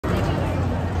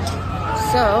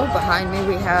So behind me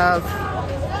we have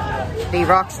the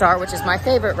Rockstar, which is my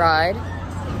favorite ride.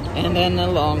 And then the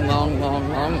long,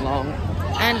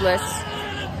 endless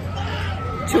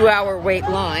 2-hour wait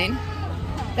line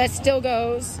that still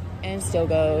goes and still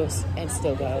goes and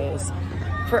still goes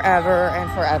forever and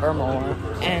forevermore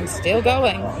and still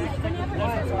going.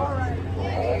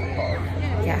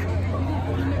 Yeah.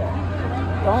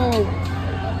 The only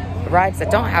rides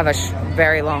that don't have a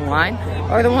very long line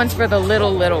are the ones for the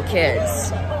little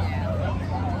kids.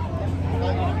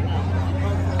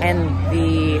 And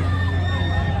the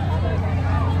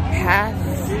path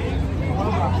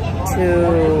to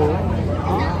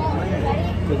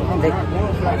the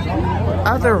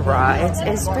other rides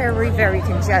is very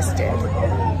congested.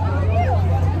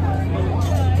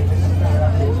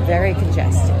 Very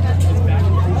congested.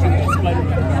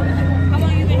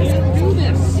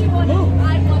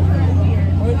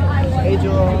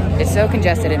 It's so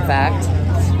congested, in fact,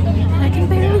 I can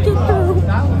barely get through.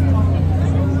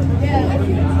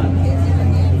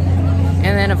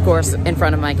 And then, of course, in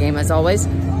front of my game, as always,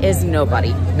 is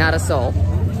nobody. Not a soul.